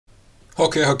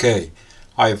Okay,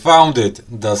 I found it,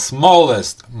 the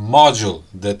smallest module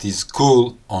that is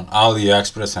cool on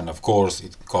Aliexpress, and of course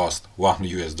it cost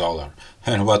 $1.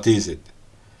 And what is it?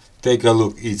 Take a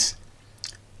look, it's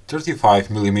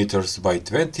 35mm by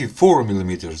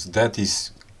 24mm, that is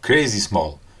crazy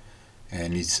small.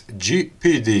 And it's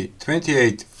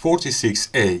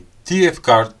GPD2846A TF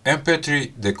card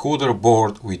MP3 decoder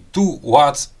board with 2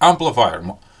 watts amplifier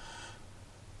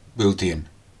built in.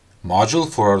 Module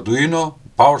for Arduino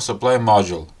power supply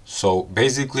module. So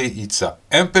basically it's a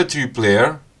MP3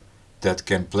 player that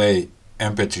can play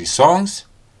MP3 songs,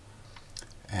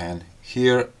 and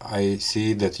here I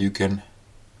see that you can,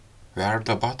 where are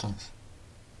the buttons?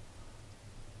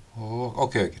 Oh,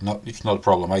 okay, no, it's not a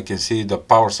problem. I can see the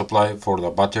power supply for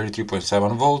the battery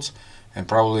 3.7 volts, and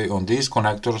probably on these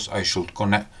connectors I should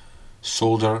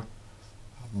solder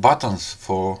buttons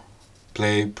for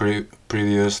play,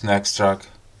 previous, next track.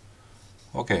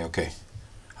 Okay,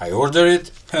 I ordered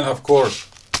it, and of course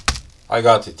I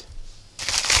got it.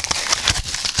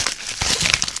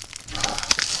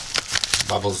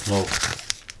 Bubbles no.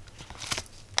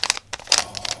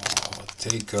 Oh,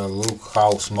 take a look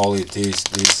how small it is,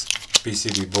 this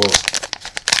PCB board.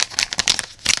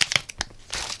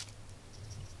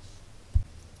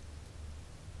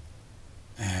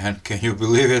 And can you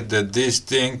believe it that this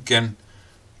thing can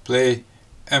play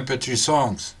MP3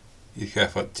 songs? You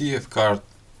have a TF card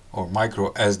or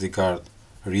micro SD card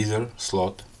reader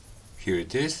slot. Here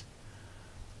it is.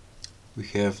 We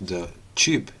have the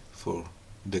chip for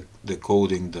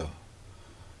decoding the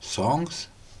songs,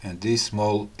 and this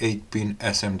small 8-pin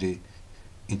SMD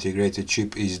integrated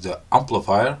chip is the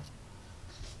amplifier.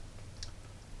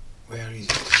 Where is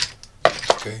it?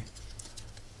 Okay.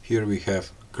 Here we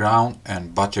have ground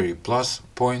and battery plus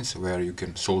points where you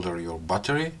can solder your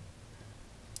battery.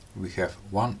 We have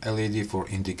one LED for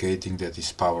indicating that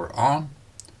is power on,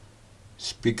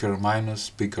 speaker minus,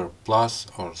 speaker plus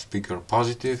or speaker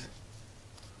positive,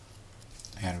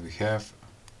 and we have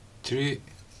 3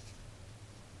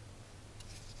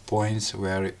 points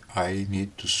where I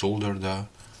need to solder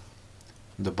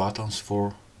the buttons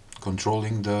for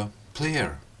controlling the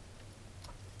player.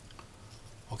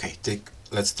 Okay,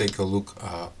 let's take a look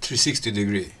 360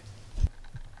 degree.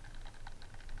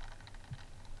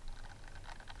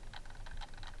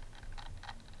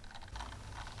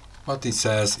 What it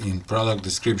says in product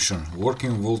description: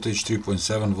 working voltage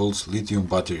 3.7 volts lithium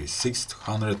battery,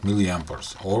 600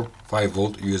 milliamperes or 5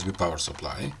 volt USB power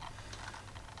supply.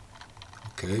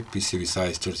 Okay, PCB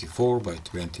size 34 by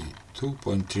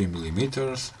 22.3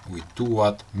 millimeters with 2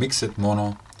 watt mixed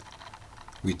mono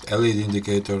with LED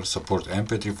indicator, support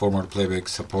MP3 format playback,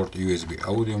 support USB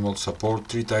audio mode, support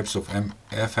 3 types of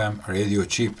FM radio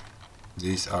chip.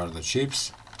 These are the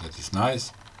chips, that is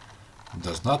nice.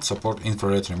 Does not support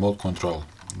infrared remote control.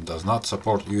 Does not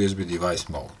support USB device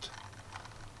mode.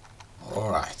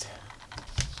 Alright.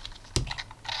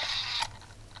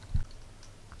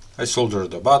 I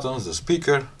soldered the buttons, the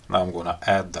speaker. Now I'm gonna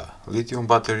add the lithium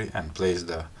battery and place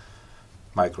the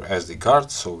micro SD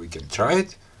card so we can try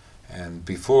it. And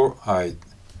before I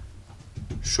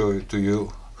show it to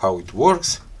you how it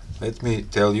works, let me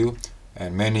tell you,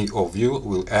 and many of you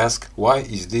will ask, why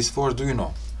is this for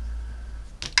Arduino?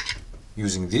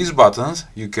 Using these buttons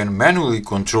you can manually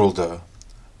control the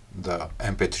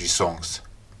MP3 songs.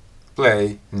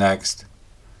 Play, next,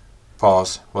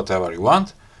 pause, whatever you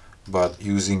want. But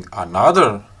using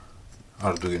another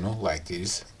Arduino like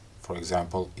this, for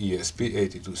example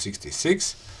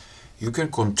ESP8266, you can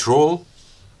control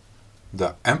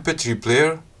the MP3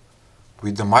 player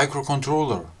with the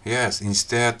microcontroller. Yes,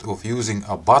 instead of using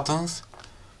buttons,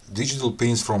 digital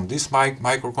pins from this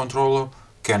microcontroller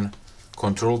can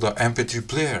control the MP3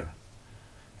 player,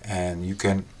 and you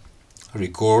can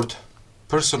record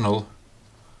personal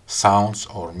sounds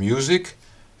or music,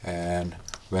 and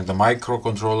when the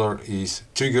microcontroller is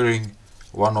triggering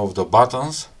one of the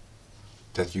buttons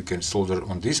that you can solder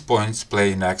on these points,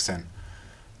 play, next and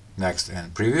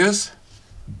previous,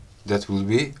 that will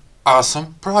be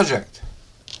awesome project.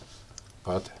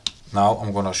 But now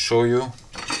I'm gonna show you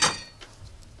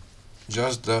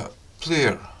just the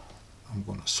player. I'm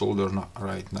gonna solder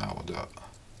right now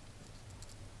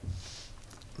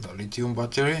the lithium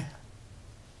battery,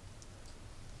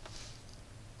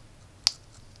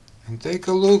 and take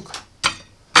a look.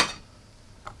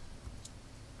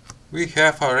 We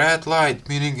have a red light,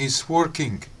 meaning it's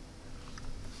working.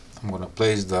 I'm gonna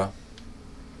place the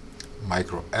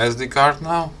micro SD card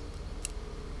now.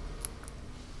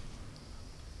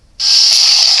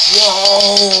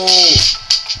 Whoa!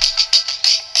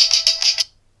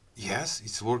 Yes,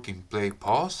 it's working. Play,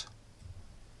 pause.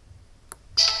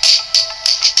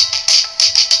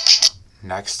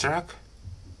 Next track.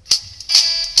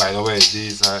 By the way,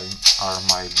 these are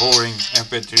my boring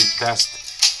MP3 test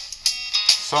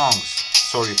songs.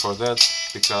 Sorry for that,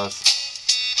 because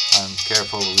I'm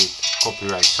careful with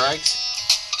copyright strikes.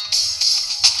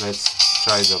 Let's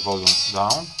try the volume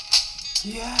down.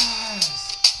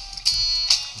 Yes!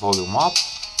 Volume up.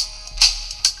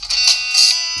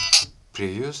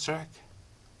 Previous track.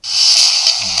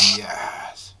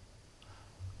 Yes!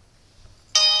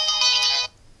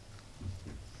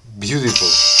 Beautiful!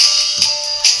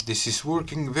 This is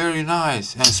working very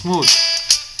nice and smooth.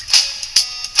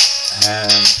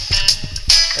 And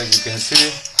as you can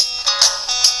see,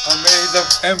 I made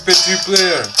an MP3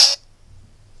 player.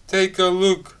 Take a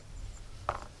look.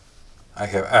 I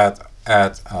have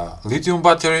add a lithium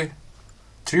battery,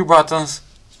 3 buttons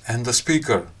and a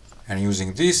speaker. And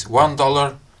using this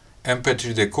 $1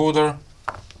 MP3 decoder,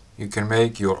 you can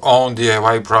make your own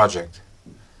DIY project.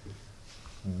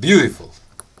 Beautiful!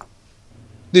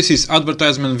 This is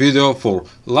advertisement video for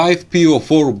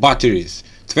LiFePO4 batteries.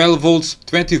 12 volts,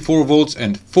 24 volts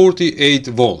and 48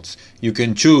 volts. You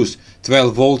can choose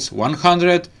 12 volts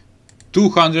 100,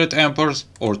 200 amperes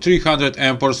or 300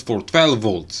 amperes for 12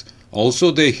 volts.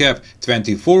 Also they have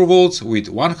 24 volts with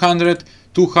 100,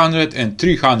 200 and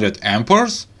 300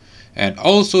 amperes. And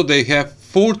also they have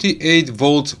 48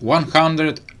 volts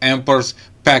 100 amperes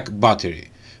pack battery.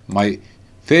 My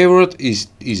favorite is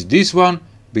this one,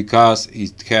 because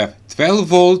it have 12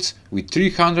 volts with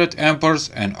 300 amperes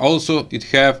and also it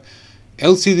have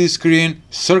LCD screen,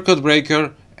 circuit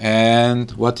breaker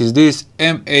and what is this?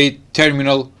 M8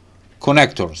 terminal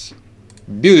connectors.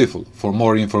 Beautiful. For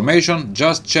more information,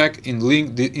 just check in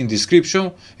link in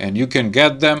description and you can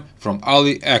get them from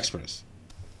Aliexpress.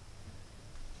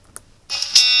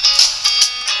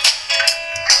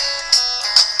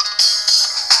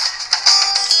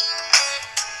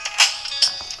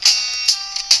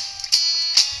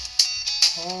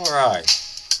 Alright,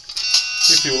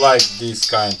 if you like this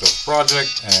kind of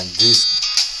project and this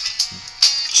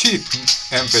cheap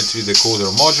MP3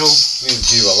 decoder module, please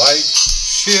give a like,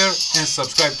 share and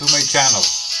subscribe to my channel.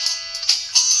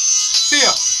 See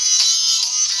ya!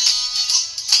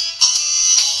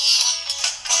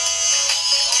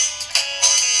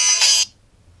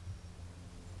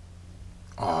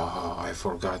 Oh, I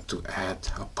forgot to add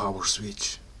a power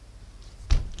switch.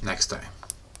 Next time.